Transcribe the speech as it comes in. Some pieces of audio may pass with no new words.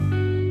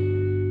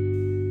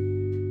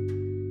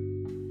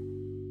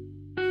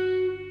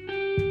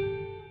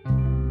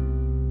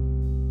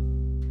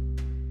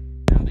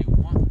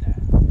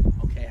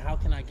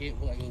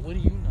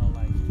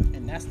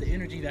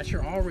energy that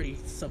you're already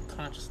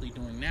subconsciously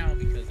doing now,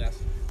 because that's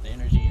the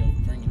energy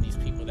of bringing these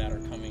people that are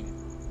coming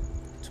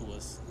to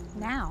us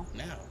now.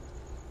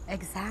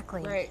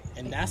 Exactly. Right.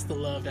 And that's the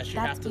love that you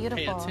That's have to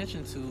beautiful. pay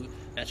attention to,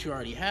 that you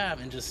already have,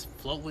 and just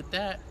float with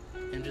that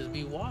and just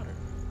be water.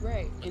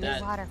 Right. But And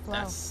that, water flow.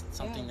 that's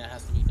something that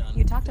has to be done.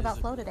 You talked about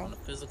flow today. On a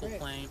physical Right.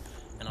 plane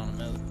and on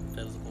a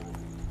physical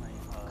plane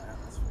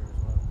atmosphere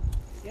as well.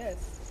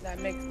 Yes, that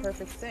makes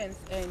perfect sense.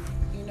 And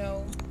you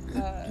know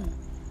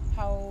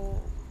how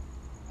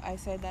I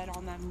said that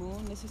on that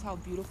moon, this is how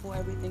beautiful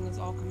everything is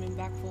all coming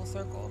back full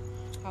circle.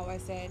 How I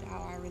said,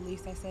 how I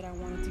released, I said I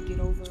wanted to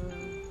get over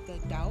the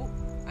doubt,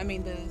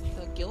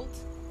 the guilt.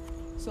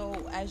 So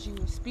as you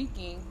were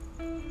speaking,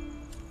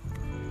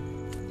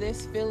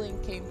 this feeling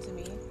came to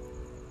me,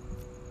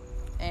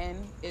 and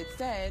it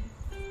said,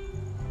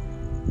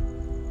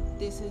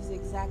 this is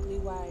exactly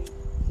why,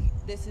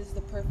 this is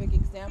the perfect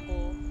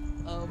example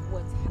of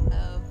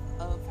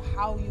of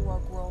how you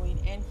are growing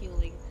and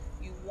healing.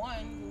 You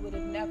would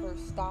have never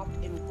stopped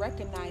and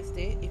recognized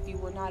it if you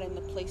were not in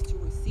the place to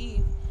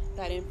receive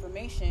that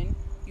information.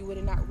 You would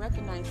have not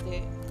recognized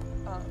it.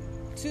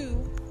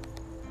 Two,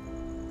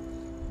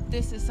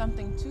 this is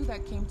something too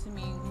that came to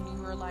me when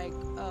you were like,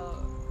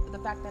 the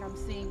fact that I'm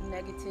seeing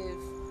negative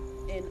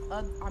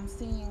I'm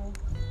seeing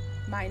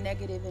my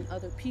negative in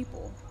other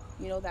people.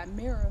 You know, that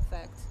mirror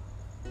effect.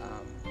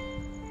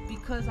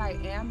 Because I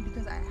have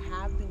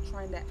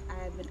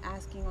been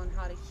asking on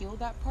how to heal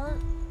that part,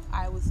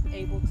 I was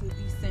able to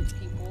be sent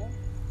people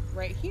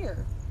right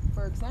here.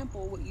 For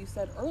example, what you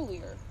said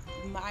earlier,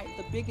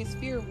 the biggest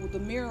fear, the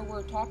mirror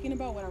we're talking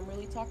about, what I'm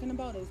really talking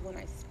about is when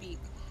I speak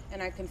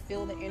and I can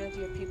feel the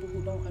energy of people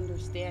who don't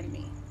understand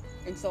me.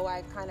 And so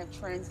I kind of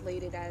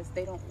translate it as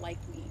they don't like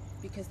me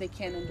because they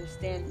can't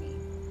understand me.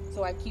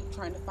 So I keep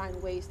trying to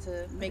find ways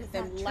to make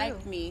them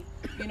like me.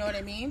 You know what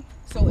I mean?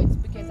 So it's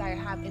because I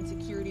have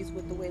insecurities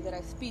with the way that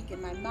I speak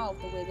in my mouth,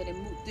 the way that I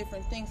move,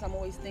 different things. I'm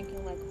always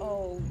thinking like,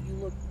 oh, you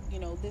look,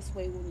 this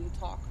way when you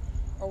talk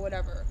or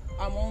whatever.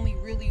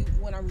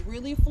 When I'm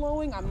really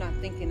flowing, I'm not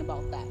thinking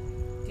about that.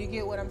 Do you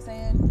get what I'm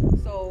saying?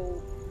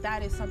 So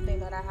that is something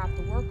that I have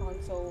to work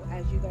on. So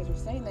as you guys are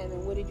saying that,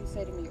 and what did you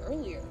say to me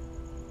earlier?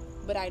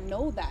 But I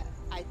know that.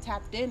 I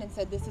tapped in and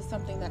said, this is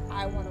something that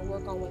I want to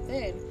work on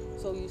within.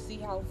 So you see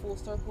how full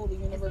circle the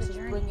universe is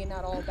bringing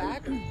that all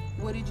back?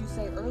 What did you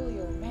say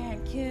earlier?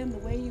 Man, Kim, the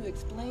way you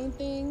explain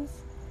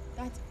things,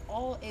 that's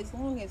all. As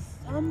long as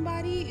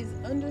somebody is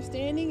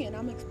understanding and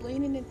I'm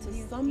explaining it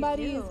to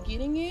somebody is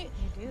getting it,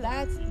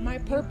 that's my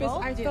purpose.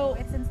 I felt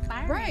it's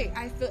inspiring. Right.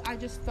 I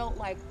just felt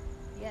like,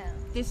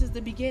 this is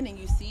the beginning.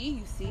 You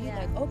see,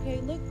 like,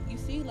 okay, look, you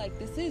see, like,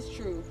 this is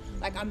true.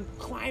 Like, I'm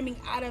climbing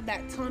out of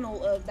that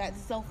tunnel of that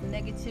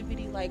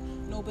self-negativity, like,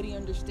 nobody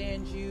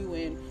understands you,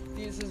 and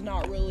this is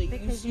not really,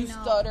 you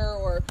stutter,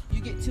 or you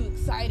get too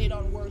excited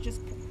on words,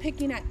 just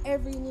picking at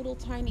every little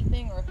tiny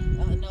thing, or,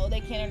 no,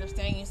 they can't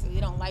understand you, so they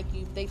don't like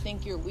you, they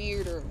think you're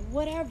weird, or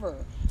whatever.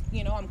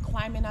 I'm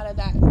climbing out of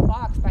that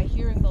box by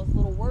hearing those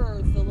little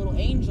words, the little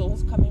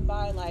angels coming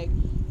by, like,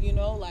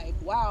 like,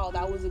 wow,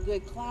 that was a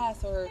good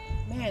class, or,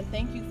 man,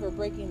 thank you for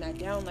breaking that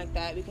down like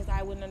that, because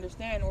I wouldn't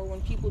understand. Or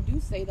when people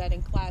do say that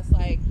in class,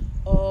 like,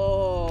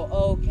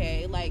 oh,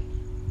 okay, like,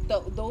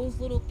 those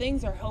little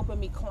things are helping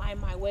me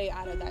climb my way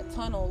out of that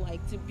tunnel,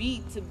 like, to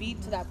be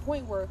to that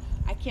point where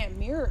I can't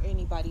mirror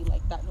anybody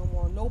like that no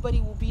more.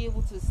 Nobody will be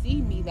able to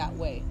see me that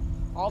way.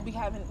 I'll be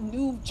having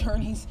new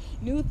journeys,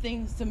 new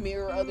things to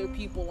mirror other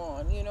people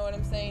on, you know what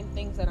I'm saying?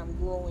 Things that I'm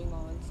growing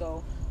on.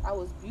 So I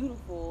was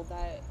beautiful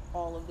that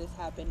all of this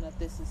happened, that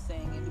this is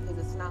saying it, because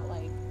it's not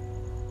like,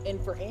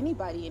 and for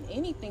anybody and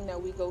anything that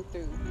we go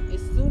through,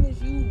 as soon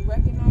as you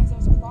recognize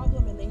there's a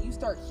problem and then you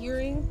start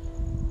hearing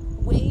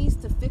ways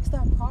to fix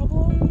that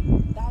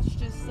problem, that's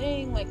just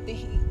saying like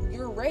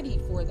you're ready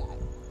for that.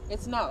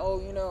 It's not,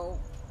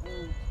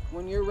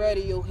 when you're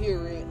ready you'll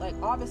hear it. Like,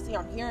 obviously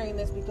I'm hearing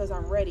this because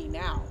I'm ready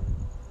now.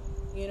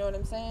 You know what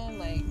I'm saying?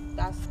 Like,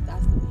 that's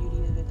the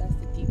beauty of it. That's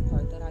the deep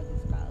part that I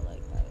just got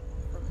like that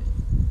from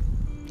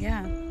it.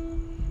 Yeah.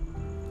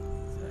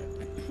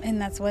 And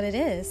that's what it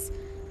is.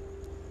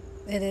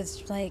 It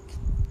is like,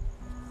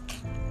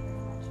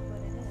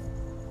 what it is.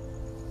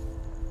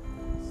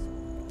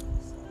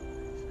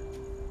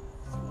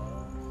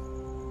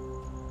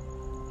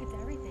 It's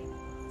everything.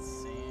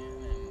 Sin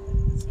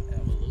and some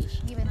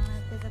evolution. Even on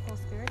a physical,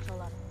 spiritual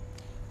level.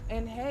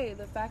 And hey,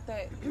 the fact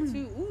that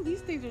too, these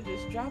things are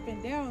just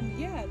dropping down.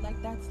 Yeah,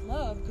 like, that's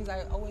love, because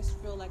I always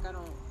feel like I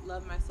don't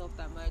love myself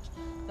that much.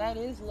 That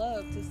is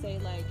love, to say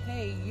like,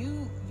 hey,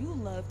 you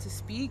love to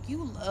speak,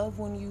 you love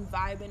when you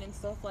vibing and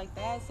stuff like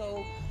that.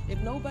 So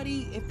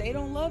if they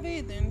don't love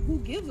it, then who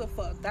gives a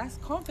fuck? That's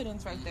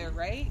confidence right there,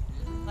 right?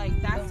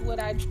 Like,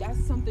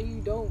 that's something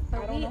you don't.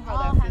 But I don't we know how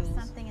all that have feels.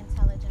 something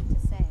intelligent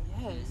to say.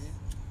 Yes.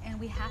 And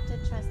we have to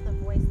trust the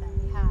voice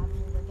that we have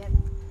when we're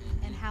given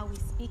and how we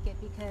speak it,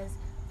 because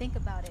think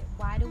about it.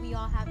 Why do we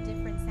all have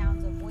different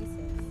sounds of voices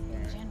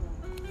in general?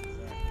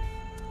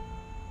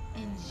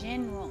 In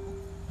general.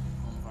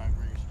 On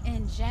vibration.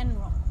 In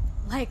general.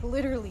 Like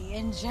literally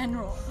in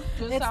general.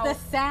 Just it's how- the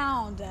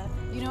sound.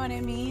 You know what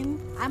I mean?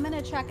 I'm gonna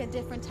attract a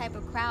different type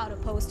of crowd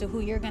opposed to who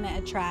you're gonna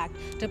attract,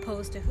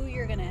 opposed to who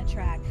you're gonna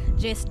attract,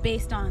 just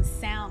based on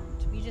sound.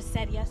 We just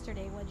said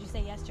yesterday, what did you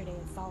say yesterday?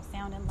 It's all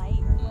sound and light,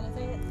 or what is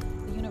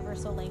it? The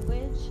universal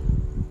language.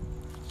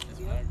 It's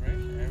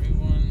vibration.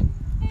 Everyone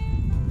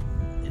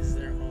is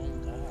their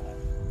own God.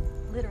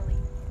 Literally.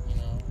 You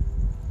know,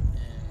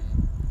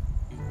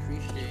 and you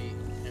appreciate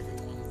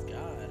everyone's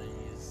God, and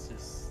it's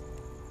just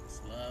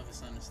it's love,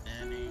 it's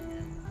understanding,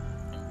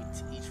 and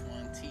we each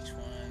one teach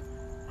one,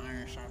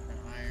 iron sharpen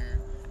iron,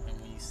 and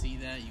when you see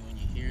that, when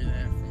you hear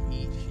that from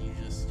each, you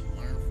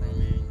learn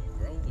from it and you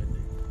grow with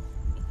it.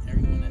 With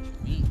everyone that you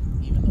meet,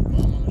 even the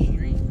bum on the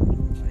street,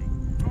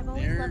 like I've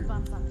always loved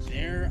bumps on the street.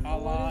 their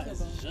Allah What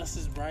is is it, just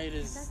as bright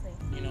as Exactly.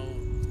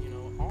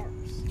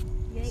 ours.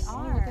 They I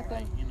are. look at them.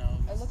 Like,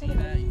 I look see at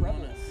them that, as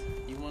rebels.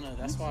 you wanna.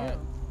 That's Me why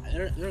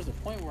too. there's a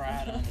point where I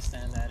had to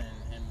understand that,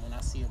 and when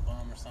I see a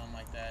bum or something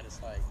like that,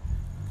 it's like,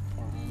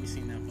 or when we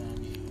seen that bum,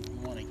 you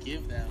want to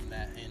give them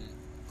that, and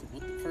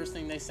what the first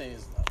thing they say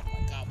is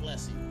like, God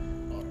bless you,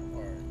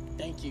 or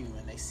thank you,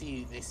 and they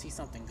see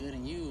something good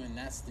in you, and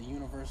that's the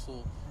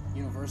universal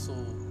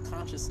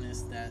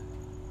consciousness that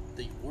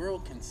the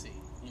world can see.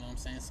 You know what I'm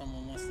saying?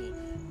 Someone wants to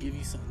give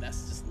you something.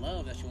 That's just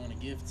love that you want to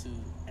give to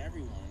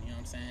everyone. You know what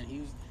I'm saying?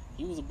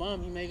 He was a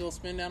bum. He may go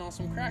spend that on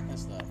some crack and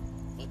stuff.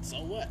 But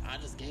so what? I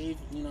just gave,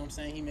 you know what I'm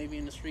saying? He may be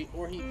in the street,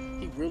 or he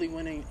really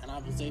went in and I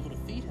was able to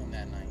feed him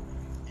that night.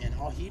 And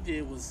all he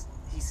did was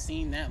he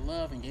seen that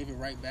love and gave it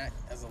right back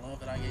as the love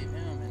that I gave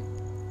him.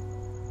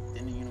 And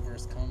then the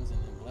universe comes and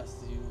then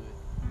blesses you with,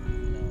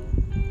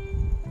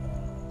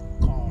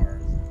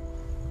 cars,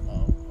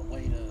 a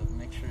way to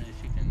make sure that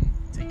you can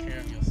take care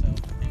of yourself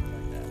and things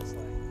like that. It's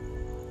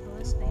like,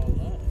 it's all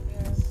love.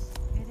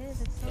 It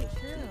is. It's so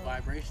true. The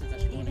vibrations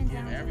that you want to Even give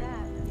down to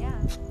everyone. that.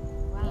 Yeah.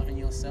 Wow. Loving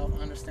yourself,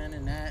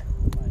 understanding that,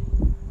 like,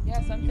 Yeah,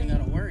 you something. ain't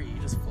gotta worry. You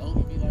just float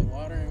and be like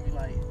water and be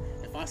like,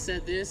 if I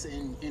said this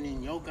and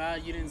in your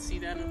God you didn't see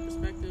that in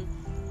perspective,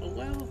 oh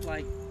well,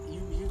 like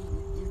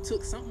you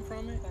took something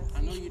from it.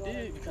 I know you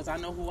did, because I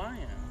know who I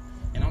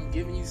am, and I'm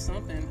giving you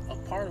something, a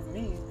part of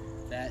me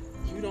that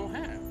you don't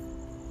have.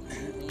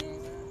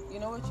 You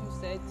know what you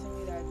said to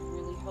me that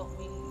really helped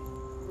me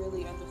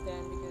really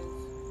understand,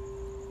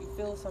 because you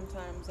feel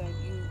sometimes like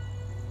you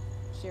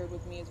shared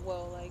with me as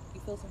well, like you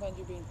feel sometimes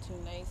you're being too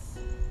nice,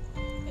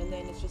 and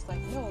then it's just like,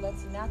 no,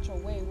 that's the natural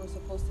way we're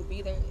supposed to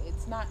be there.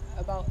 It's not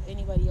about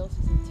anybody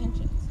else's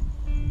intentions,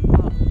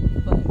 but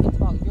it's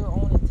about your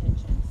own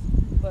intentions.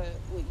 But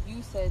what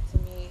you said to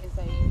me is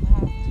that you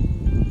have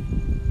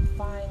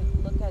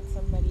to look at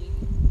somebody,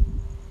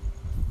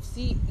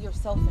 see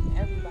yourself in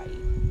everybody.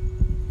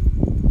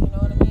 You know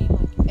what I mean?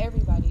 Like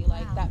everybody,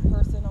 like Wow. that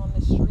person on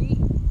the street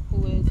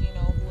who is,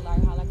 who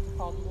like I like to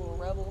call a little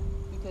rebel,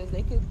 because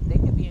they could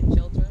be in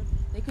shelter,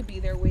 they could be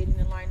there waiting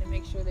in line to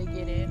make sure they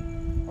get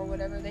in or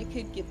whatever. They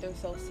could get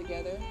themselves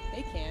together.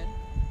 They can.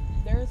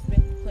 There's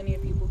been plenty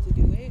of people to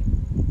do it,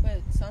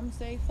 but some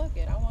say, fuck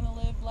it, I want to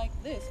live like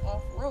this,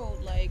 off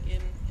road, like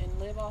and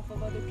live off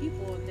of other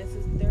people, and this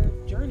is their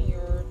journey,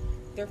 or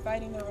they're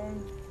fighting their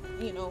own,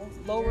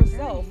 lower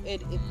self.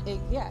 It's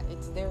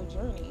their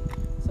journey.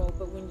 So,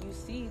 but when you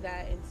see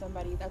that in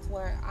somebody, that's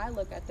where I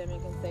look at them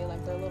and can say,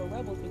 like, they're little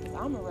rebels, because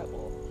I'm a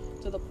rebel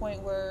to the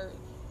point where,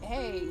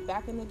 hey,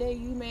 back in the day,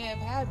 you may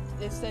have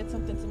said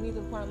something to me to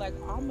the point like,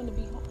 I'm gonna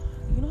be home.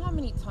 You know how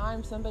many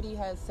times somebody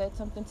has said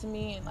something to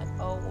me and like,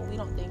 oh, well, we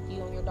don't think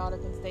you and your daughter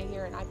can stay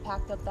here, and I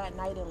packed up that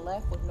night and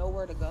left with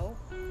nowhere to go,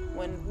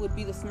 when would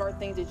be the smart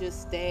thing to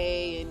just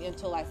stay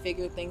until I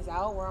figure things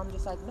out, where I'm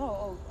just like,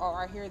 no,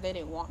 I hear they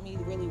didn't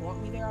really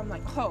want me there. I'm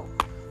like, oh,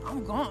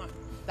 I'm gone.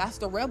 That's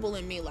the rebel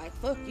in me, like,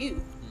 fuck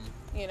you.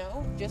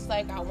 Just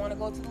like I want to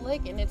go to the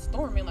lake and it's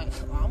storming, like,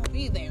 I'm gonna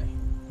be there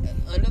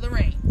under the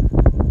rain.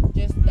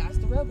 Just, that's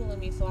the rebel in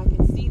me. So I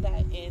can see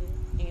that in,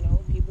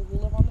 people who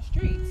live on the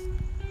streets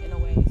in a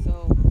way.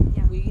 So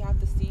Yeah. we have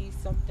to see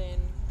something,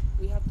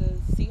 we have to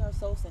see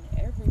ourselves in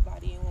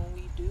everybody. And when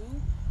we do,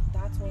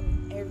 that's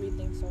when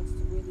everything starts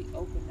to really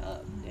open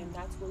up. And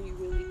that's where you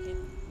really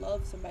can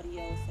love somebody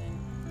else.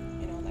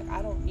 And, like,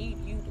 I don't need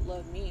you to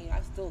love me.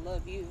 I still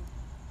love you.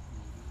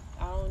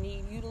 I don't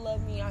need you to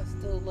love me. I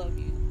still love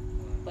you.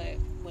 But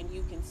when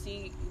you can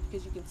see,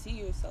 because you can see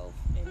yourself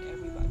in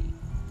everybody.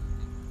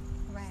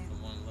 Right.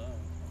 The one love.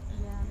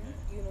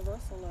 Yeah.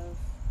 Universal love.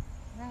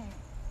 Right.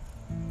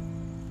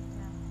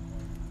 Yeah.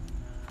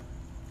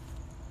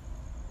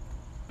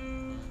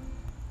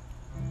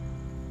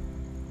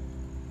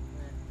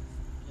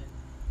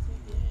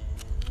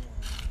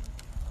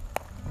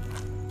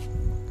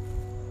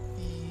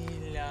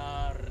 Feel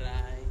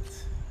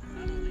alright.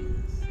 I don't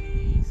even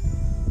see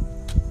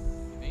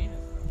Venus.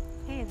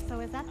 Hey, so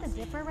is that the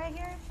dipper right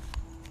here?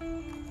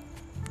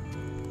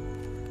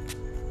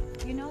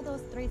 You know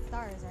those 3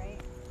 stars, right?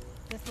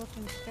 Just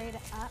looking straight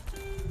up.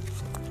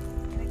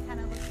 And it kind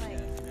of looks like. Yeah,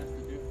 that's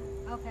the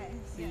difference. Okay.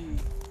 See, Yeah.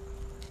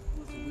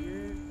 what's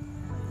weird?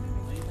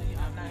 Lately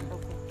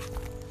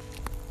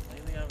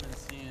I've been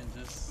seeing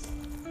just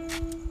the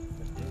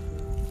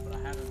difference, but I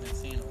haven't been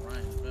seeing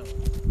Orion's belt.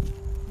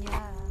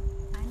 Yeah,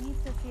 I need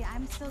to see.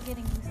 I'm still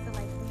getting used to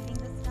like reading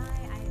the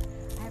sky.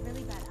 I have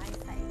really bad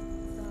eyesight,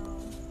 so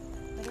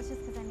but it's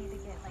just because I need to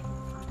get like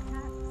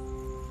contacts,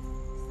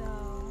 so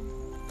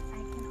I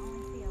can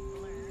only see a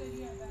blur. You said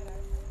you have bad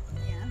eyesight.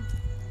 Yeah.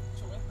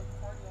 So went the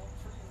party all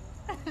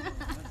free.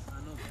 I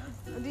know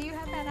that. Do you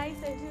have that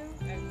eyesight too?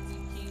 Can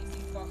you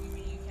see far? You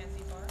mean you can't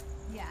see far?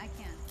 Yeah, I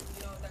can.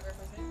 You know what that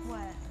represents?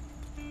 What?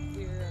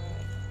 You're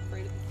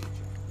afraid of the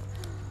future.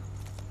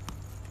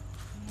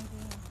 Maybe.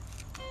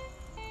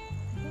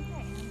 I think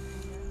I am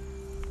kind of.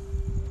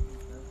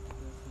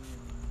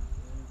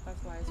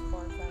 That's why it's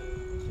far-sighted.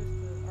 It's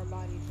just our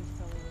body is just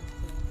telling us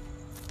to.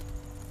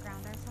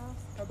 Ground ourselves.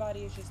 Our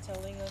body is just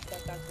telling us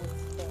that that's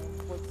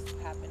what's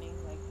happening.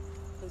 Like,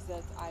 because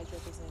that eyes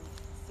represent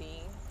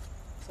seeing.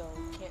 So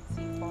can't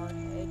see far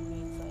ahead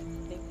means like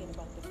thinking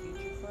about the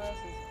future for us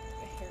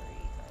is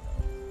very kind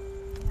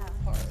of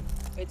Yeah. hard.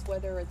 It's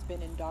whether it's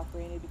been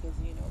indoctrinated because,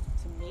 you know,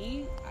 to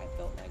me, I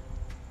felt like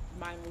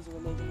mine was a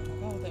religion.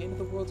 I'm like, oh, the end of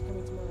the world's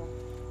coming tomorrow.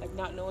 Like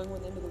not knowing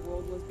when the end of the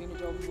world was, being a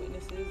Jehovah's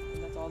Witnesses,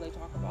 and that's all they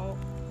talk about.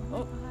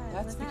 Oh, God,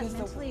 that's was because that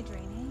mentally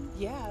draining?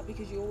 yeah,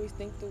 because you always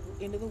think the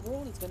end of the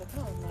world is gonna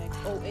come. Like,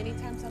 oh,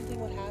 anytime something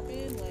would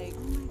happen, like,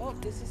 Oh my oh,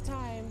 this is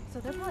time.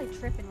 So they're probably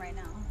tripping right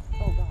now.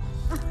 Oh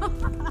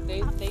gosh.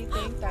 they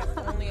think that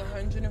only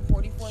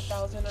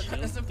 144,000 are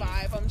gonna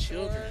survive. I'm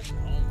sure. Children.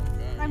 Oh my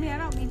god. I mean, I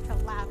don't mean to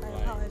laugh. I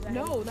Right. apologize.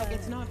 No, like but-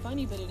 it's not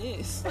funny, but it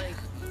is. Like,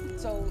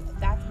 so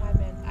that's my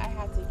man.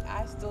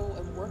 I still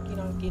am working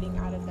on getting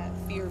out of that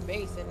fear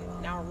base, and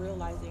now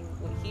realizing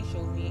what he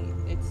showed me,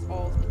 it's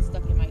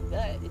stuck in my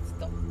gut. It's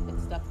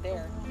stuck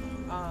there.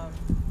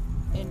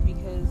 And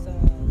because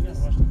You gotta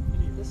watch the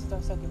video. this is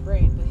our second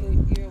brain, but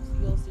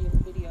you'll see in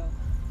the video.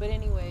 But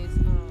anyways,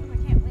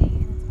 I can't wait,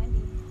 and it's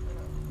windy.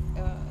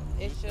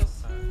 it's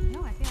just.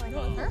 No, I feel like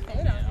No, it's perfect.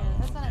 good on you.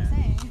 That's what I'm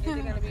saying. Is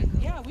it gonna be?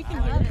 Yeah, we can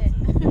I do love it.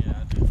 it. Yeah,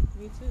 I do.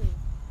 Me too.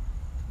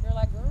 They're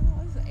like, girl,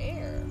 this is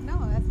air.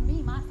 No, that's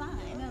me, my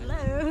sign.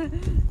 Hello.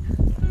 This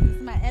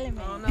is my element.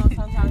 I don't know.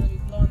 Sometimes we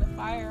blowing the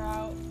fire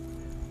out.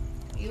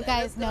 You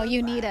guys know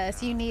you need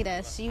us. You need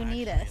us. You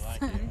need us.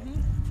 Actually like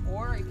it.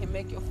 Or it can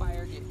make your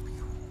fire get.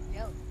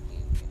 Yep.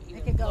 It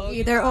It could go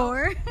either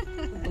or.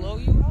 Blow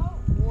you out,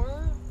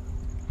 or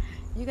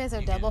You guys are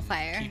You double can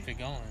fire. Keep it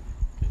going.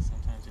 Because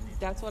sometimes you need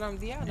that's what I'm.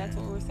 Yeah, that's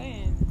what we're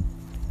saying.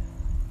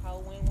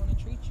 Halloween want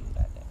to treat you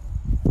that day.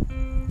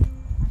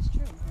 That's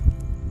true.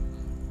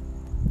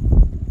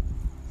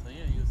 So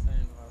yeah, you were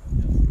saying about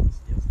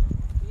yes.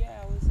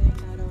 Yeah, I was saying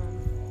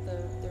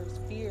that there's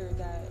fear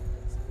that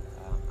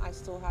I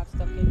still have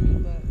stuck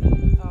in me,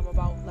 but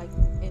about like,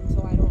 and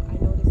so I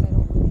notice I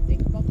don't really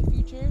think about the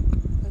future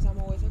because I'm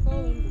always like,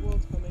 oh, the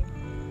world's coming.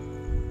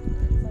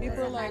 So it People are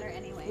doesn't like, matter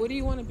anyway. what do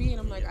you want to be? And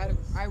I'm like,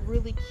 I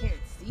really can't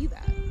see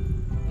that,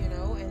 you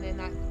know. And then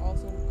that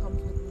also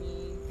comes with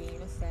me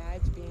being a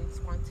Sag, being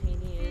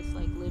spontaneous,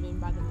 like living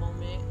by the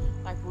moment.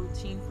 Like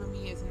routine for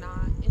me is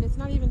not, and it's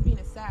not even being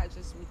a Sag.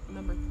 Just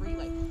number 3,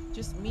 like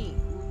just me.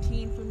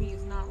 Routine for me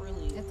is not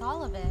really. It's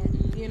all of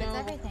it. You know, It's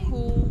everything.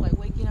 cool, like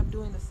waking up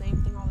doing the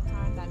same thing all the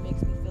time, that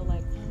makes me feel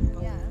like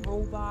a Yeah.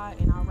 robot,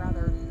 and I'd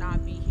rather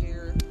not be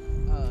here.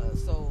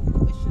 So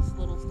it's just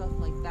little stuff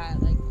like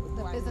that, like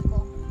The who physical.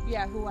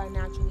 who I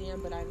naturally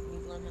am, but I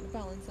need to learn how to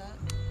balance that.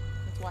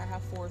 That's why I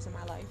have 4s in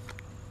my life.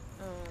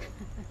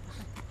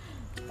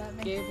 That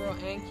makes Gabriel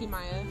and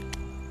Kimaya,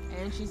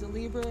 and she's a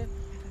Libra.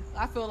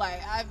 I feel like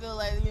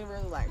the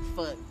universe is like,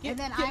 fuck. And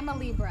then I'm a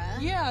Libra.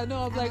 Yeah,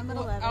 no, I'm I'm like, a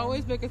middle I 11.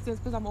 always make it sense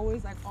because I'm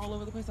always like all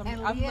over the place. And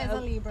I'm Leah is like,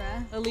 a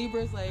Libra. a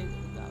Libra's like,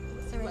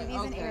 Serenity's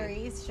like, an okay.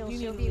 Aries. She'll You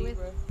need a be with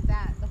Libra.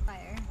 that, the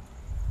fire.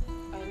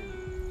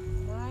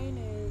 Mine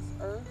is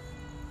Earth.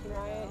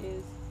 Kimaya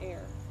is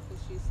air.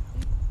 Because she's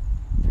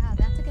Wow,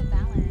 that's a good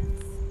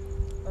balance.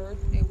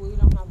 Earth, and we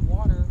don't have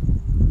water.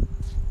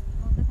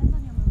 Well, it depends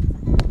on your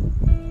moon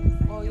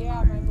sign. Oh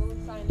yeah, my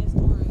moon sign is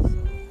Taurus. So.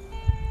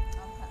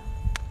 Okay.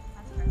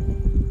 That's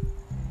perfect.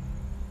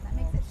 That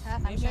makes it tough.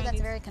 I'm Maybe sure I that's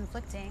need- very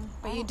conflicting.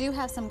 But you Oh. do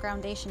have some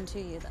groundation to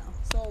you, though.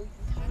 So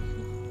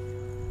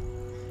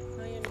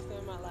now you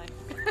understand my life.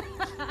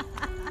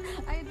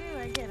 I do.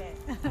 I get it.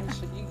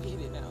 Actually, you get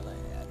it now. Like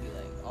I'd be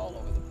like all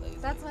over the place.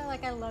 That's why,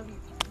 like, I love you.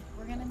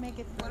 We're gonna make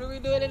it. What are we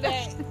doing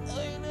today? What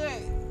are we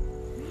doing?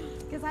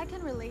 Because I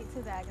can relate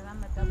to that. Because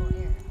I'm a double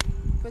air.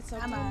 But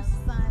I'm a sometimes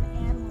sun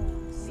and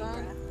moon.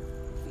 Sun.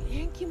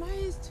 Libra. and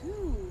Kimaya is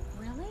too.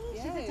 Really?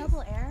 She's Yes. a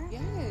double air?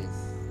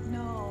 Yes.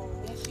 No.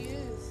 Yes, she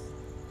is.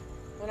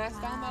 When I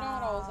found that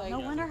out, I was like, no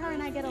wonder her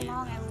and I get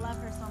along. I love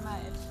her so much.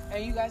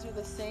 and you guys are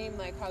the same,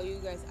 like how you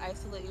guys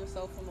isolate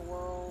yourself from the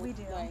world. We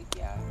do. Like,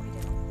 yeah. We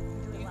do.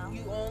 We do it well.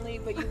 You only,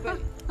 but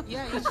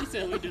yeah, She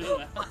said we do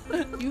it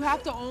well. you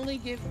have to only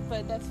give.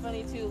 But that's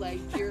funny too. Like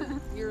you're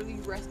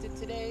rested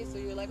today, so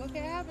you're like, okay,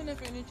 I have enough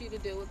energy to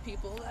deal with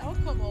people. I'll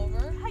come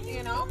over. How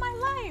you know my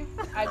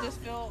life? I just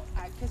feel,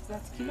 because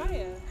that's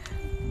Kimaya.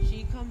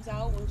 She comes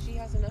out when she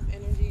has enough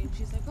energy, and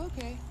she's like,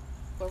 okay.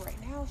 But right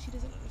now, she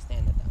doesn't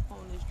understand that that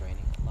phone is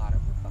draining a lot of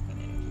her fucking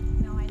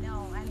energy. No, I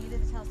know. I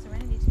needed to tell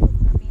Serenity too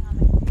for being on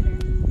the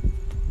computer.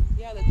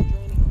 Yeah, that's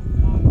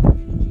draining a lot of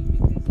energy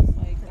because it's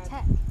like The that,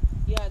 tech.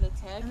 yeah, the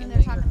tech. And then And they're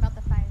then talking about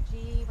the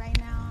 5G right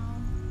now.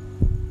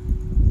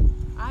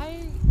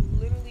 I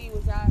literally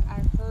was at.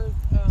 I heard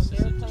It's they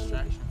just were a playing.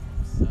 distraction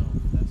from itself.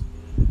 That's what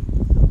it is.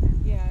 Okay.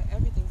 Yeah,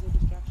 everything's a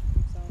distraction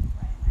from itself.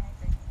 Right, I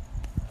agree.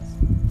 That's,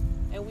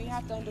 And we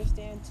have to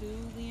understand too,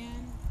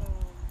 Leanne.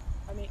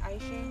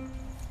 Aisha.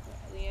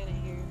 Leanne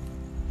ain't here.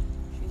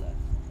 She left.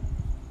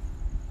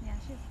 Yeah,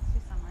 she's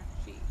somewhere.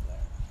 She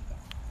left. She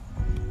got.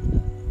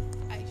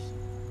 Aisha.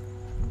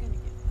 I'm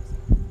gonna get this.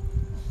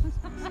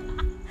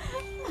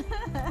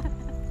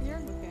 You're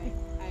Okay,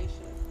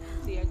 Aisha.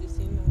 See, I just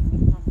seen the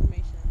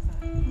confirmation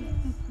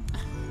sign.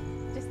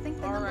 Just think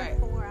the All number right.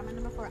 4. I'm a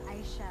number 4,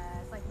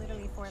 Aisha. It's like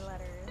literally 4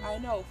 letters. I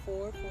know.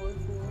 4, 4, 4.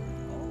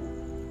 Oh,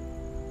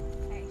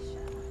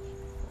 Aisha.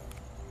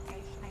 Aisha.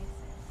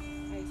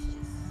 Isis. Aisha.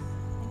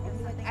 I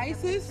think Like that's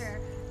ISIS? a picture.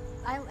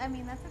 I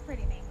mean, that's a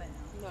pretty name, but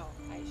no. No,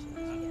 Aisha. how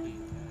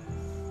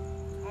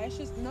could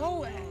you Aisha's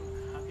no.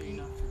 how could you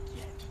not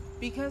forget?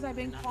 Because I've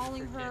been Not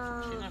calling forget.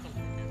 her. She's not gonna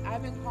forget.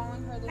 I've been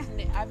calling her this.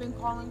 I've been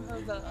calling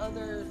her the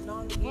other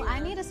non-beginner. Well, I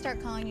need to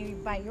start calling you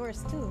by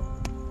yours too.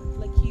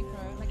 Lakeitha.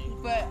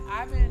 But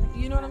I've been.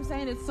 You know what I'm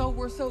saying? It's so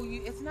we're so.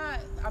 It's not.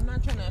 I'm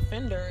not trying to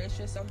offend her. It's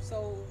just I'm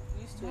so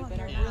used to it. No, But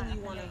I you're not really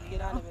want to offending get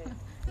me. out of it.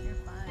 You're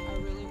I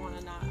fine. really want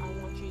to not. I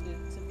want you to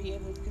be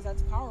able because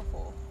that's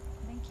powerful.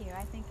 Thank you.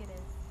 I think it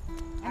is.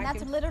 And I that's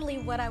can- literally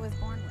what I was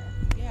born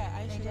with. Yeah,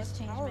 They Aisha. just That's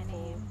changed powerful. my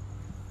name.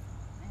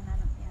 And I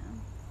don't, yeah.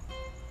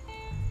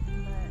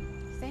 But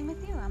same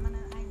with you.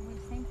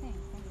 Same thing.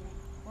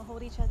 We'll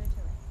hold each other to it.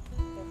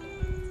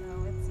 Definitely. So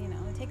it's,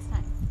 it takes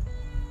time.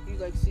 You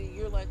like see.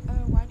 You're like,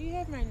 why do you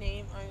have my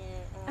name on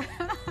your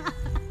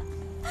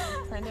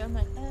friend? I'm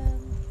like, what?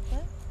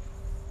 Yeah,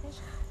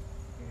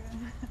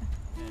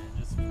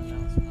 just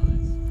pronounce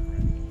mine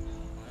correctly.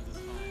 Mine is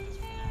fine. Just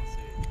pronounce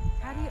it.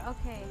 How do you,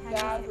 okay. How do you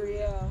say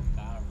Gabrielle.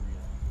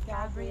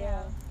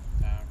 Gabrielle.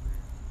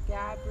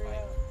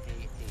 Gabrielle. Like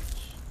A-H.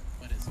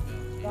 But it's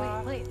spelled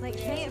God. Wait,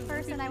 say it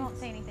first and I won't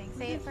say anything.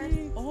 Say it first.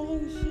 Wait, Oh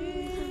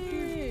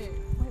shit.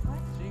 what?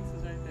 Jinx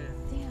is right there.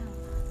 Damn.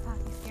 Fuck,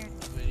 you scared me.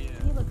 But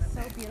yeah. He looks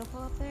so beautiful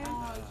up there.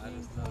 Oh, I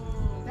just Jinx.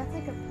 love That's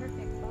like a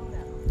perfect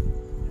photo.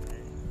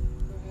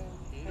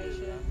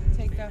 Aisha,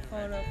 take that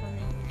photo for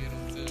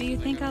me. Do you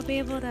think I'll be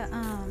able to,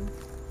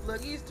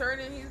 Look, he's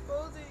turning. He's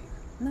posing.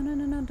 No,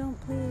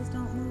 please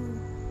don't move.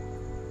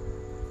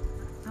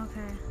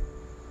 Okay.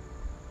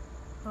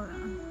 Hold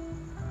on.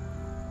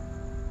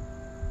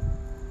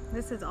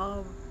 This is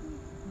all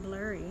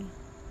blurry.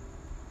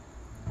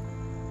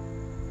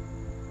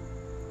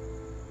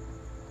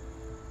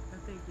 I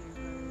think you're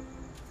right.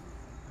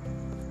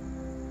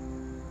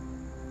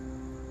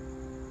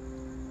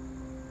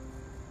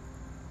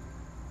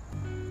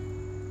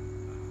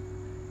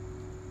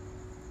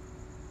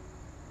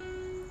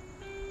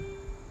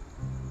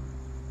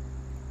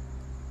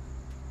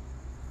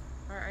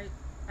 Alright,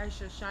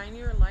 Aisha, shine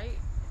your light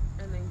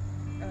and then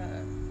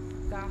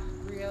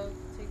Gabrielle,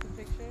 take a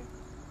picture.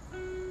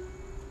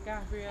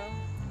 Gabrielle.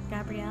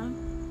 Gabrielle?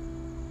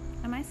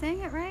 Am I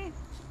saying it right?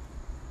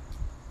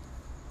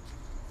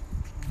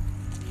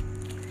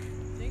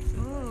 Jinx is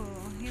Ooh,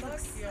 he Fuck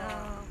looks so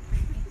y'all.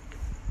 pretty.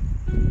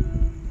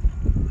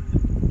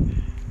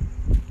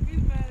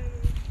 He's mad at us.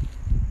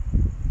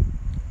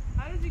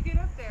 How did you get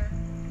up there?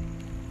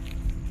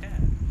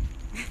 Cat.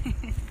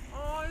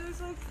 Oh, you're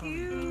so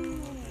cute. Like,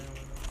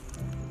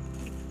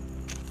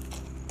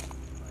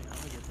 I'm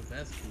gonna get the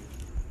best view.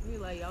 We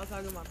like y'all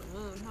talking about the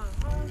moon, huh?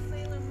 Oh,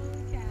 Sailor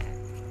Moon cat.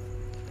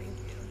 Thank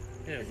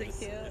you. Yeah, Is but it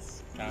cute?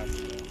 It's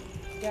Gabrielle.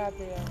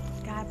 Gabrielle.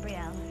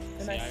 Gabrielle.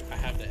 And See, I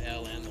have the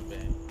L and the B.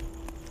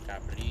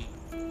 Gabrielle.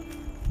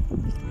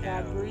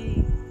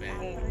 Gabrielle.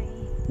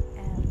 Gabrielle.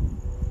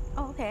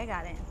 Oh, okay, I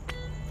got it.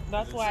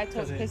 That's why I took,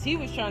 'Cause it- because he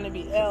was trying to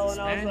be L, and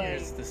I was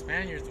like, The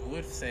Spaniards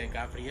would say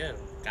Gabrielle.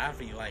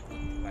 Gabrielle, like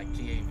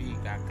G-A-V,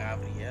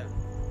 Gabrielle.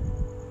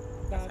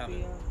 That's how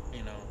Gabrielle.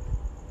 you know,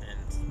 and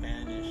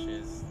Spanish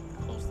is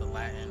close to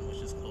Latin,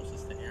 which is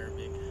closest to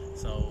Arabic.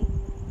 So,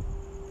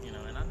 and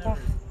I never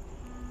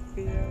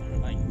Gabrielle.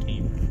 like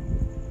Gabriel.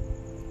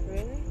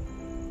 Really?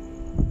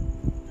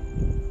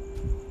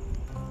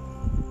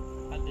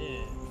 I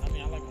did. I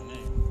mean, I like my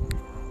name.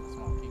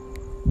 Small people.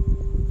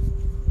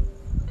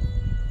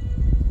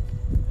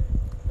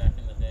 Back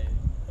in the day,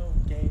 oh,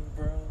 gay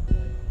bro. Like,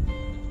 I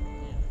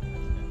just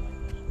didn't like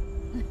that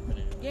shit. But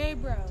anyway. Yay,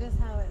 bro. Just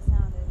how it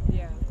sounded.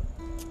 Yeah.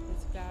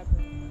 It's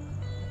Gabrielle.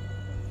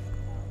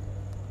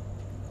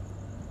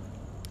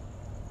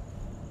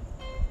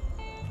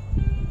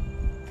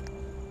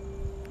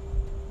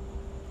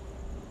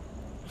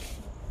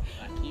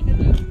 I keep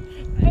it up.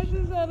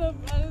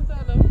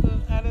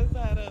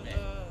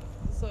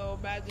 So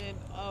imagine,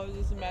 I was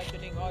just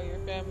imagining all your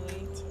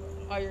family,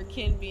 all your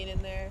kin being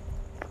in there.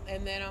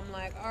 And then I'm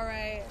like, all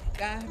right,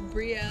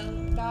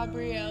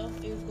 Gabrielle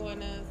is going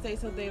to say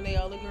something. And they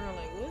all look around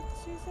like, what did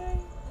she say?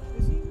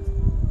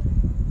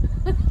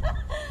 Did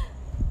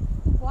she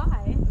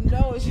Why?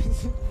 No, it's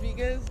just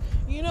because,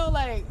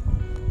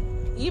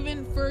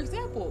 even for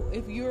example,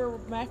 if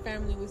my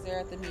family was there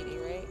at the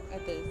meeting, right,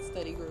 at the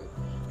study group,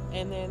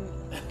 and then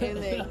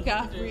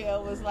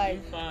Gabrielle was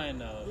like, "You're fine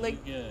though, like,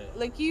 you're good.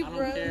 like you, I bro."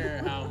 don't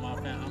care how my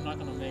family. I'm not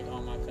gonna make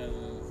all my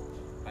cousins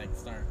like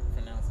start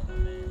pronouncing my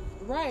name.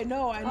 Right?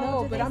 No, I know,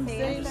 Oh, do but they I'm say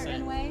saying, a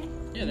certain way?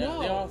 Yeah,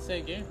 No. they all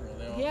say Gabriel.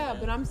 They all yeah, say,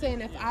 but I'm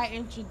saying if yeah. I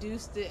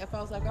introduced it, if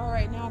I was like, all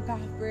right, now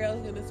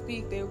Gabrielle's gonna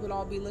speak, they would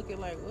all be looking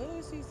like, what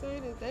did she say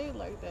that they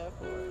like that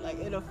for? Like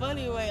in a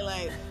funny way,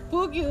 like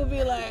Pookie would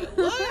be like,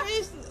 what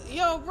is,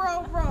 yo,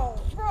 bro, why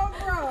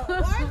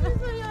did you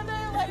say your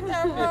name like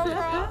that,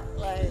 bro?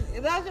 Like,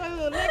 is that your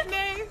little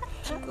nickname?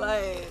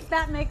 Like,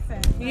 That makes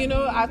sense. you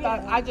know, I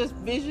thought, yeah. I just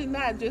visioned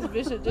that,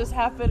 just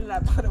happened, and I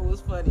thought it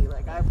was funny.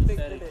 Like, I If you said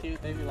pictured it it.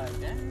 cute, they'd be like,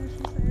 "Damn, she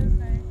said his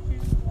name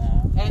cute."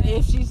 Wow. And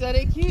if she said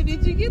it cute,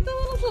 did you get the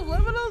little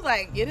subliminals?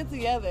 Like, get it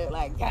together.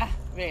 Like, God,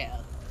 man.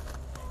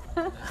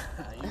 Nah, you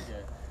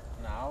good.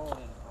 Nah,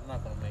 I'm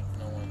not gonna make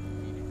no one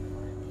read it in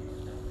my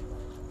immediate family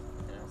like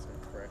pronounce it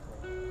correctly.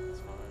 It's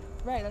fine.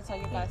 Right, that's how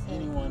you But guys say.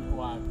 anyone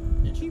who I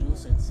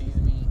introduce and sees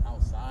me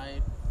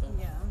outside of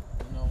Yeah.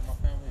 my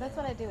family. That's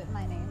what I do with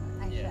my name.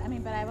 Actually, Yeah. I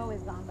mean, but I've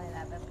always gone by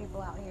that. But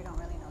people out here don't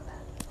really know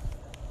that.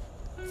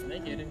 And they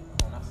get it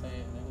when I say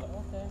it. They're like,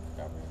 "Okay,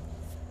 Gabriel."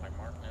 Like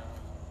Mark now.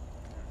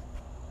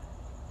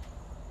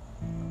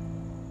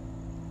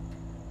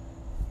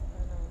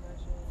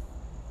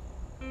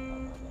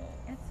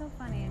 It's so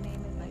funny. A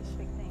name is like a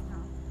big thing, huh?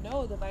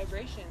 No, the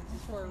vibrations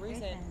is for a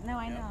reason. No,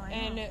 I know.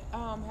 I know.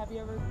 And have you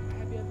ever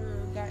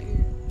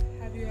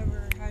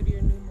had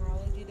your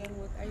numerology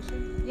done with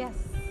Aisha? Yes,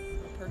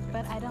 Perfect.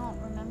 but I don't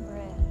remember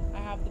it. I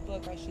have the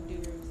book. I should do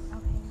yours.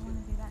 Okay, you want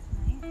to do that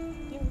tonight?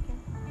 Yeah, we can.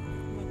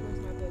 I'm like, where's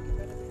my book? Is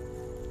that it?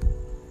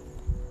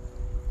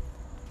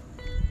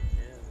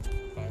 Yeah,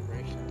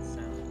 vibration,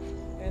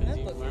 sound. And that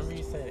book Remember is,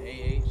 you said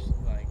AH?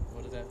 Like,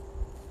 what is that? What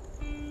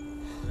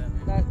does that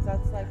mean?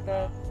 that's like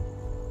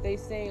they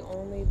say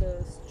only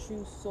the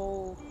true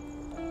soul,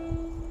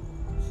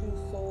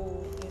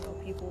 you know,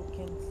 people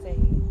can say,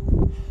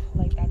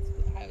 like that's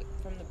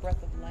from the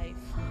breath of life.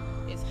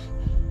 Is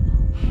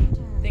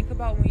think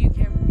about when you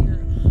can't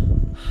hear.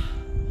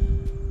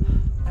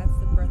 That's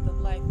the breath of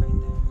life right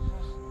there.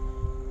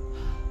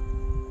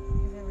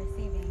 Because they're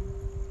receiving.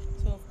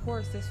 So of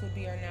course this would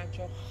be our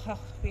natural.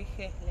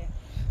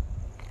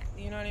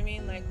 You know what I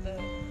mean? Like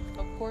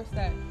of course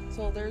that.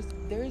 So there's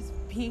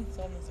beings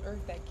on this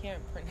earth that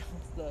can't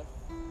pronounce the.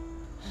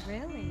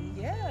 Really?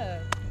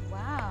 Yeah.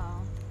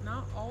 Wow.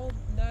 Not all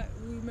that.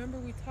 Remember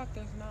we talked.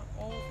 There's not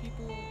all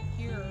people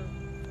here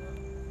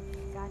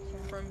Gotcha.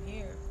 from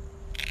here.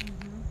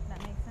 That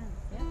makes sense.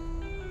 Yeah.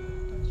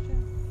 That's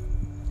true.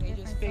 They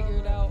Different just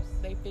figured soul out. groups.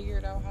 They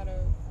figured out how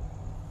to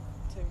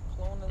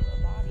clone a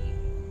body.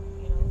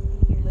 You know,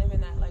 live in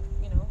that avatar.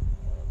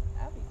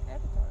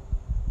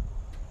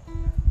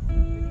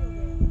 Video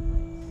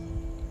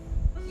game.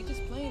 You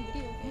just playing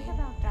video Think games.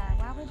 about that.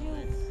 Why would you?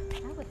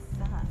 That would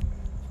suck.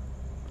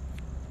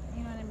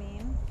 You know what I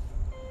mean?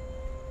 To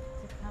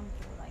come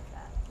through like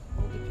that.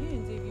 Well, it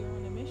depends. If you're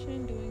on a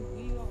mission, we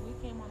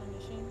came on a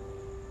mission.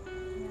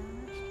 Yeah,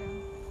 that's true.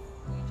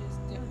 We just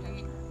did.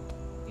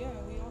 We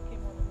all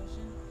came on a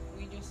mission.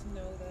 We just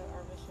know that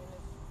our mission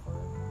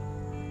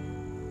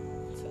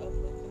is to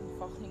uplift and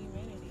fallen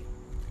humanity.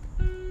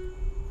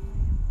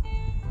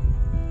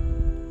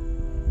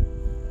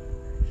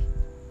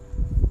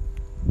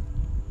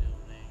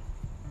 Building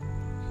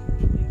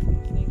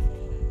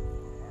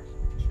our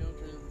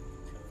children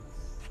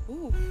because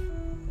Ooh,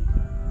 they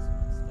got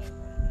us stuck right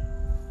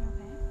now.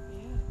 Okay.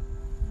 yeah.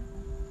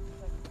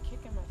 It's like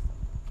kicking myself.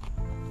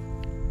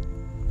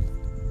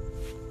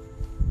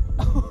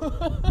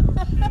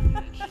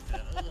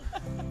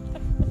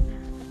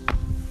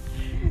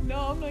 No,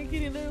 I'm not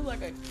kidding. There was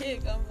like a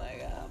kick. I'm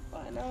like, I'll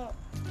find out.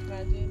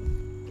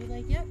 Imagine. You're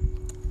like, yep,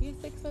 you're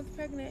 6 months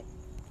pregnant.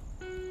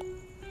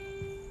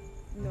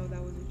 No,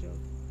 that was a joke.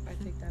 I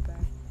take that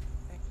back.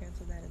 I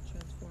cancel that and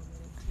transform it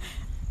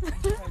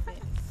into I'm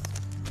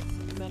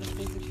pregnant.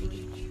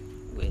 Metaphysically,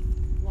 with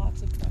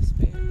lots of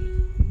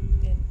prosperity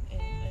and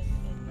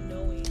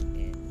knowing and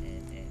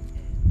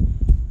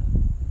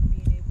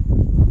being able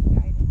to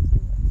guide it to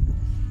us.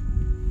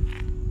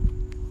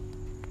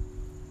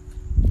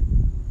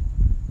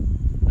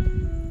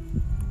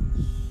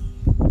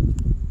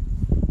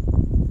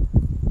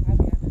 I'd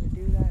be having to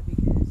do that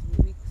because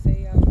when we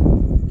say out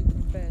loud, when we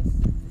confess,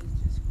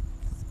 it's just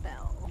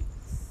Spell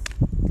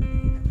to the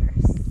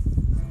universe.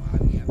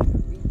 I'd be having to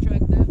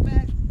retract that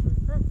back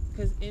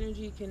because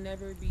energy can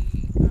never be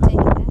Take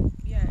it back.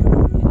 yeah, it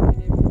can never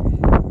be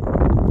energy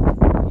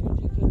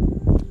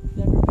can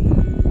never be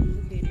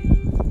duplicated.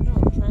 No,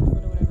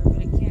 transferred or whatever,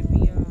 but it can't be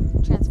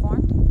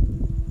Transformed.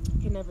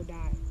 can never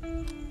die.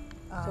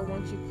 So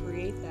once you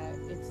create that,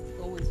 it's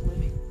always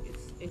living.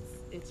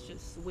 It's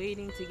just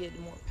waiting to get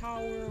more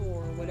power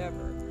or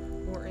whatever,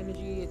 more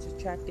energy. It's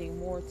attracting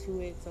more to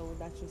it. So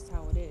that's just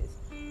how it is.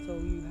 So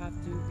you have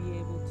to be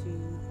able to,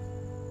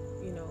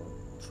 you know,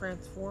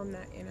 transform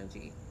that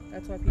energy.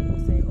 That's why people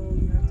say, oh,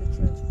 you have to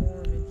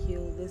transform and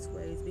heal this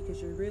way. It's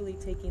because you're really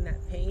taking that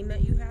pain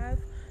that you have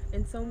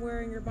in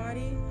somewhere in your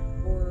body,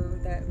 or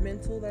that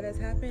mental that has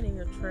happened, and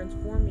you're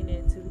transforming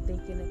it to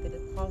thinking that it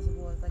is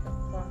possible as like a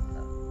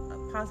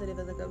positive,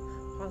 as like a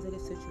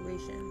positive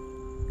situation.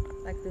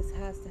 Like, this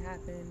has to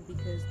happen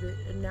because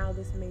now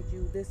this made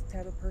you this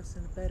type of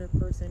person, a better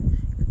person.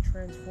 You're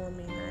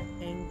transforming that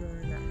anger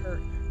and that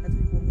hurt. That's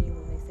what people mean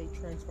when they say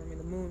transforming.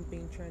 The moon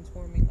being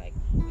transforming. Like,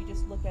 you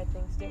just look at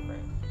things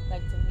different.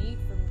 Like, to me,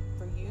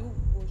 for you,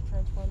 what was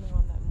transforming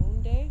on that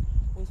moon day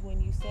was when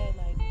you said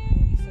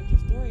your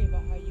story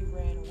about how you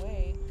ran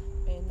away,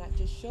 and that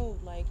just showed,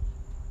 like,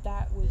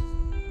 that was,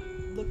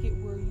 look at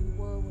where you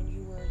were when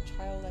you were a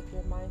child, like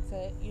your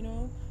mindset, you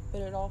know,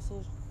 but it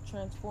also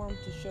transformed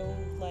to show,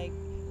 like,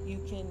 you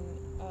can,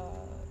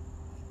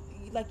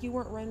 like, you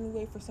weren't running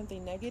away for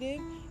something negative.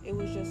 It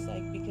was just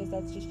like, because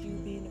that's just you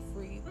being a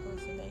free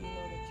person that you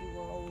know that you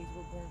always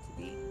were born to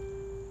be.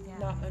 Yeah.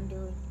 Not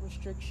under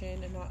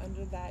restriction and not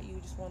under that. You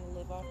just want to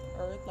live off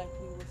earth like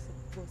we were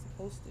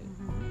supposed to.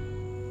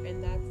 Mm-hmm.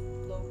 And that's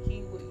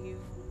low-key what you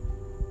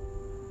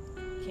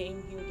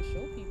came here to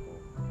show people.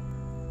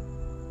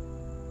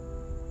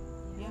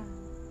 Yeah.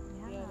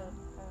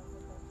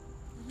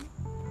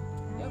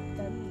 Yep,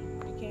 that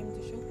you came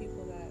to show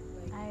people that,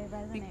 like, I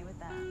resonate with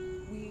that.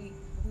 We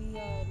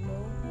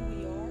know who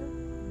we are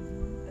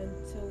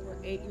until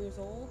we're 8 years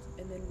old,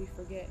 and then we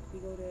forget. We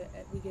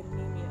get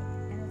anemia.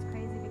 And it's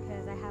crazy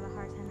because I have a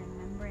hard time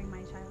remembering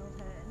my childhood.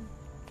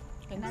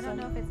 And I don't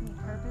know if it's me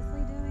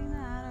purposely doing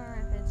that,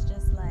 or if it's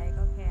just like,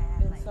 okay,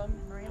 I have like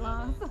memory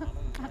loss. I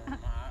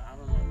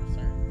remember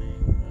certain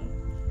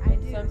things. I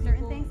do.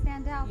 Certain things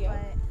stand out, yeah.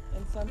 But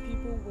and some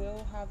people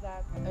will have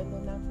that, and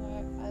then that's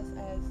why us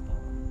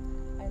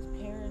as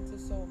parents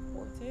is so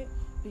important,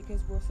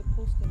 because we're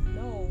supposed to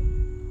know.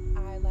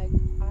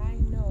 I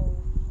know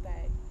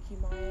that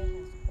Kimaya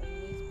has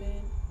always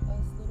been a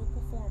little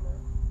performer,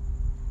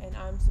 and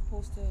I'm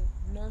supposed to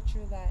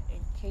nurture that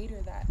and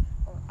cater that.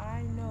 Or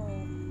I know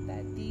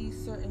that these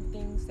certain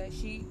things that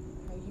Leah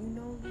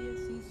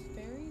sees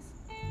fairies,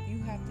 you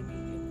have to be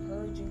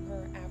encouraging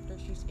her after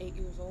she's 8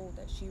 years old,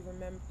 that she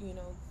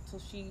so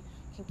she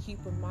can keep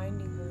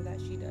reminding her that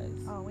she does.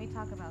 Oh, we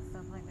talk about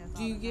stuff like this.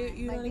 Do you get,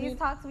 you know what I mean? These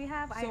talks we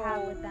have, I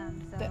have with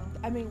them. So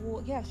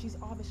she's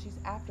obvious. She's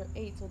after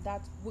 8, so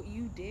that's what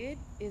you did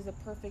is a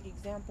perfect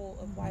example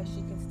of why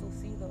she can still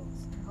see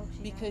those. I hope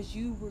she because does.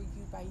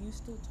 by you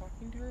still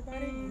talking to her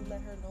about it, you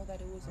let her know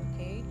that it was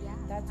okay. Yeah,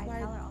 that's I why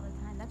tell her all the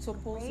time. That's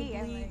supposedly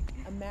great.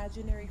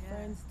 imaginary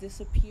friends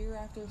disappear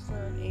after a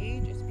certain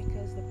age. It's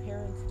because the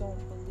parents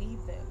don't believe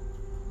them.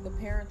 The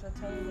parents are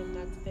telling them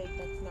that's fake,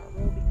 that's not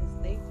real,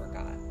 because they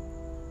forgot.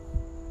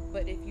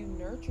 But if you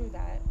nurture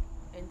that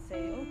and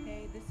say,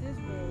 okay, this is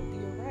real,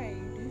 you're right,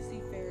 you do see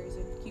fairies,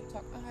 and keep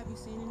talking, have you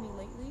seen any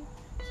lately?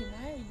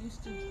 Kimaya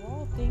used to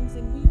draw things,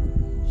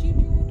 and she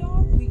drew a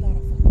dog, we got a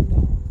fucking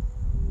dog.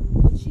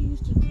 What she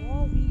used to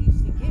draw, we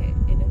used to get.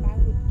 And if I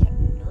would kept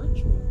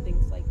nurturing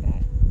things like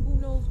that, who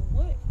knows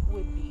what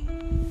would be.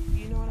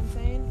 You know what I'm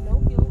saying? No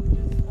guilt,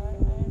 just I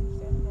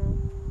understand now.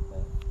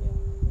 But yeah.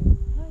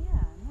 Oh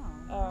yeah,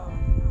 no.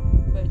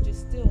 But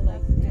just still,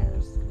 like,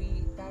 that's what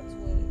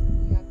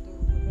we have to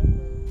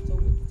remember. So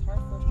it's hard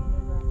for us to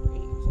remember after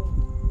 8 years old.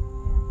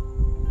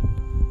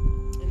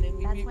 Yeah. And then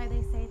that's why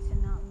they say to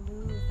not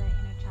lose that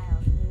inner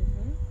child.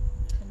 Mm-hmm.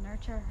 To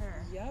nurture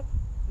her. Yep.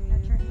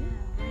 Nurture him,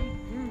 right?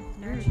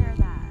 Nurture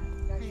that.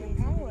 That's your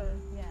power.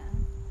 Yeah.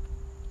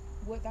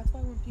 That's why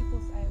when people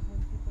say, I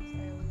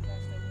always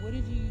ask them, what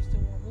did you used to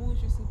want? What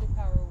was your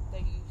superpower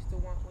that you used to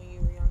want when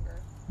you were younger?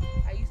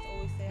 I used to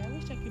always say, I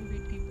wish I could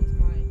read people's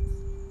minds.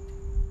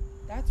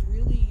 That's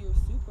really your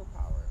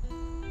superpower.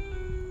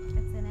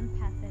 It's an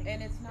empathic. And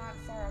it's not,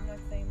 I'm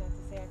not saying that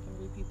to say I can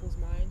read people's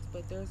minds,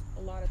 but there's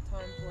a lot of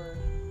times where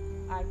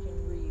I can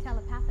read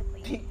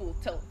telepathically. People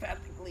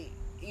telepathically.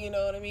 You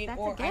know what I mean? That's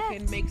or a gift. I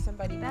can make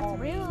somebody call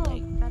me.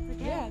 Like, that's a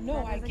gift. Yeah, no,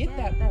 that I get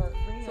that part.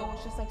 Real. So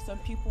it's just like some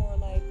people are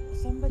like,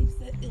 somebody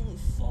said it was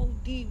so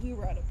deep. We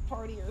were at a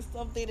party or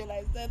something, and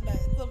I said that.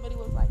 Somebody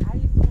was like, I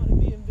used to want to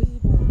be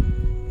invisible.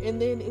 And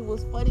then it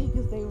was funny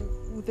because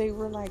they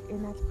were like,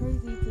 and that's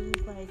crazy to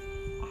like,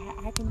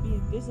 I can be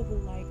invisible.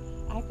 Like,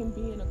 I can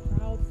be in a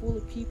crowd full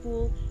of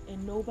people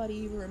and nobody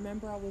even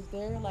remember I was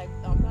there. Like,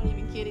 I'm not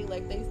even kidding.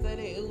 Like, they said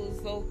it. It was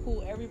so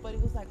cool. Everybody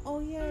was like,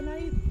 oh yeah, and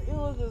it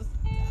was just,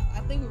 I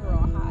think we were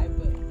all high,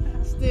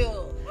 but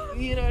still,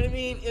 you know what I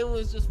mean? It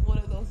was just one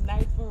of those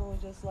nights where it was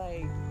just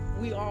like,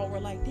 we all were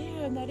like,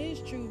 damn, that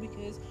is true,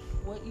 because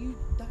what you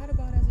thought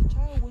about as a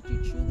child, what you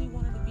truly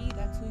wanted to be,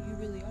 that's who you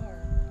really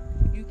are.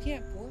 You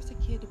can't force a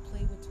kid to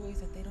play with toys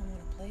that they don't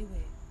want to play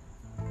with.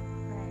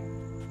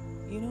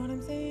 Right. You know what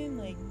I'm saying?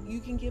 Like, you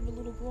can give a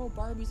little girl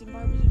Barbies and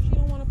Barbies. If she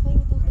don't want to play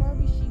with those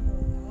Barbies, she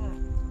will not.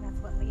 That's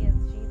what Leah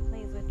is. She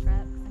plays with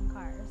trucks and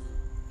cars.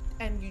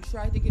 And you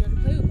tried to get her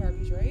to play with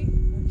Barbies, right?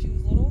 When she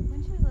was little?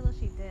 When she was little,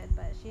 she did,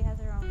 but she has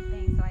her own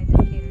thing, so I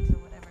just cater to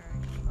whatever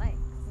she likes.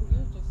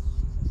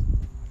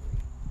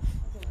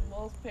 Well,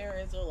 most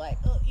parents are like,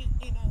 oh,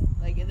 you know.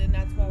 Like, and then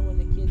that's why when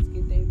the kids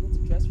get able to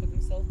dress for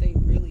themselves, they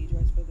really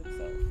dress for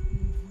themselves.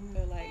 Mm-hmm.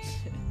 They're like,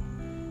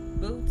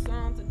 boots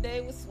on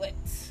today with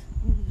sweats.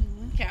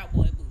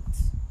 cowboy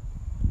boots.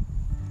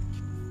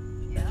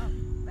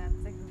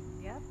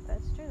 Yeah,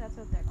 that's true. That's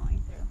what they're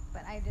going through.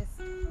 But I just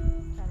try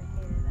to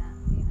cater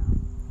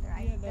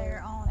them,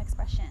 their own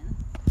expression.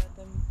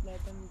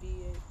 Let them do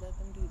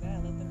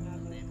that. Let them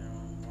have Be their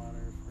own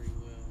water, free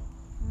will.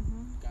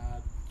 Mm-hmm.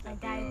 God. I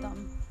guide them.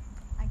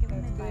 I give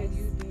them That's advice. good.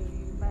 You do.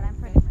 But I'm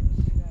pretty much.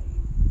 do that.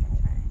 I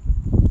try.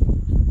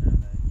 Now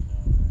that you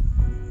know that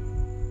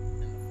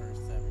in the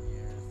first 7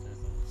 years,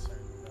 there's a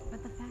certain development.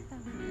 But the fact that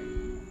we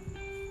forget,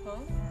 Huh?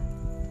 yeah,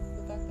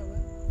 The fact that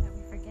what? that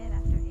we forget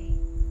after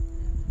 8.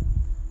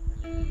 And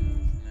then in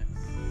those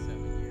next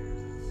 7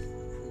 years,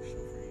 it's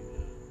crucial for you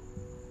to.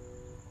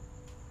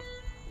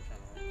 I'm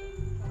trying to write that. It's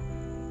crucial.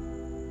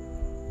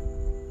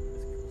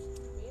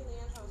 Me and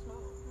Leanne have a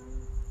small.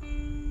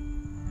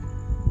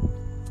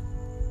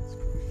 It's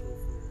crucial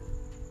for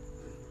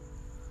you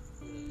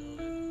to know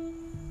that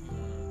you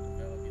want to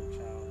develop your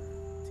child and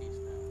teach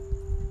them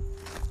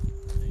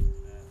things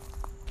that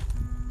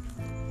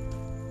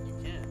you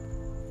can.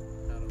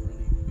 How to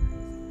really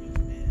raise a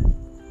young man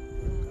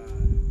with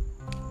God into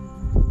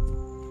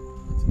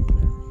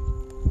whatever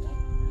you want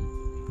them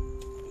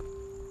to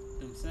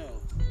be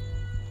themselves. You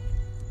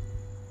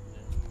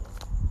are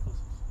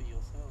supposed to be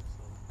yourself,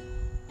 so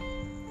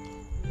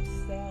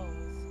Yourselves.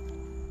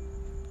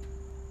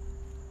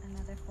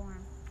 Another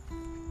form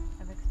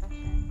of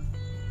expression.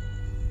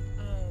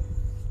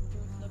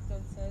 Bruce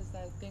Lipton says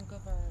that think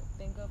of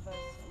us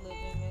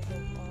living as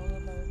if all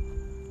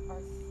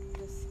of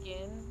the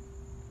skin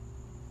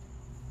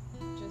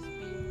just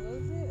being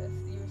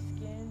your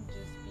skin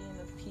just being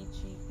a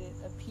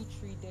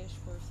petri dish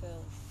for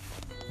cells.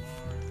 you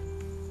are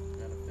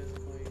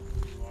metaphysically,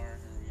 you are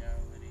in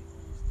reality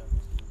when you step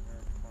into the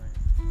earth plane.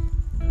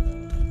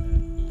 Developing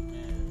that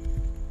man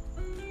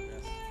to be the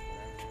best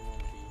whatever they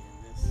want to be in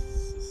this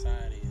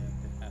society that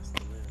it has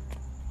to live in.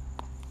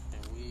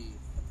 And we,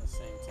 at the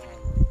same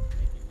time, are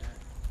making that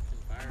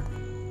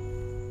environment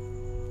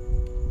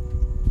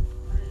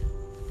grand.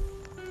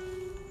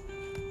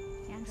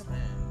 Tangible.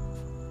 Expand.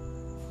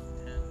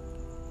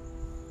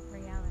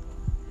 Reality.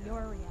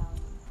 Your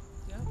reality.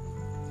 Yep.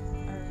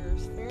 Or your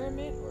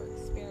experiment or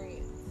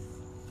experience.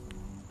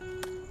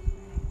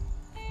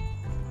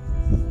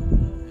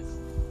 It's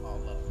all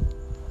love. That's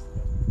the best.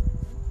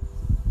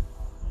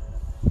 All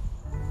love.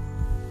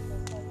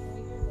 That's why can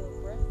we hear the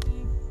breath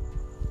beep?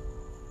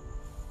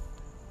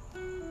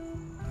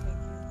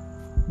 Thank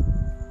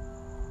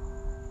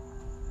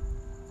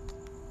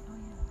Oh,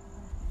 yeah.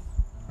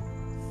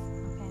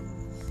 Okay.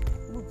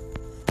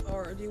 you.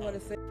 Or do you want to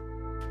say?